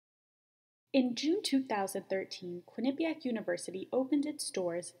In June 2013, Quinnipiac University opened its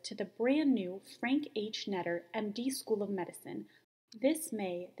doors to the brand new Frank H. Netter MD School of Medicine. This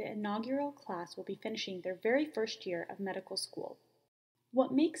May, the inaugural class will be finishing their very first year of medical school.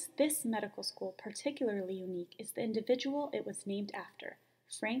 What makes this medical school particularly unique is the individual it was named after,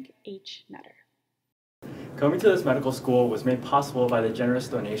 Frank H. Netter. Coming to this medical school was made possible by the generous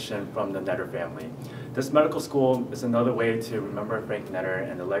donation from the Netter family. This medical school is another way to remember Frank Netter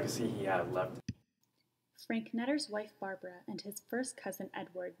and the legacy he had left. Frank Netter's wife Barbara and his first cousin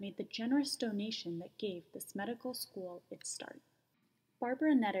Edward made the generous donation that gave this medical school its start.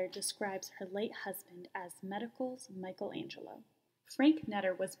 Barbara Netter describes her late husband as medical's Michelangelo. Frank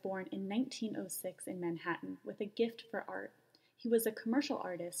Netter was born in 1906 in Manhattan with a gift for art. He was a commercial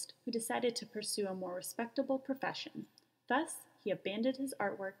artist who decided to pursue a more respectable profession. Thus, he abandoned his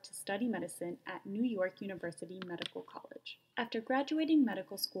artwork to study medicine at New York University Medical College. After graduating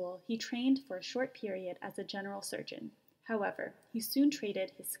medical school, he trained for a short period as a general surgeon. However, he soon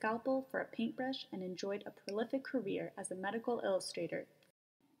traded his scalpel for a paintbrush and enjoyed a prolific career as a medical illustrator.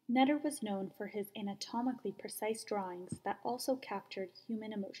 Netter was known for his anatomically precise drawings that also captured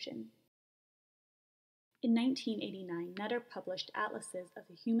human emotion. In 1989, Netter published atlases of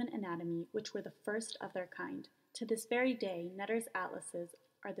the human anatomy, which were the first of their kind. To this very day, Netter's atlases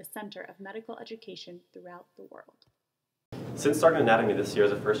are the center of medical education throughout the world. Since starting anatomy this year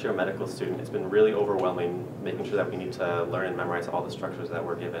as a first-year medical student, it's been really overwhelming making sure that we need to learn and memorize all the structures that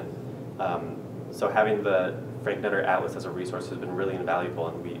we're given. So having the Frank Netter Atlas as a resource has been really invaluable,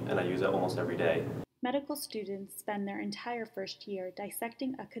 and I use it almost every day. Medical students spend their entire first year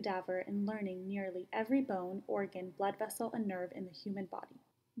dissecting a cadaver and learning nearly every bone, organ, blood vessel, and nerve in the human body.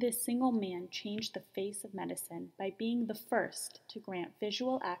 This single man changed the face of medicine by being the first to grant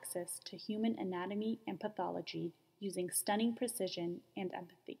visual access to human anatomy and pathology using stunning precision and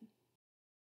empathy.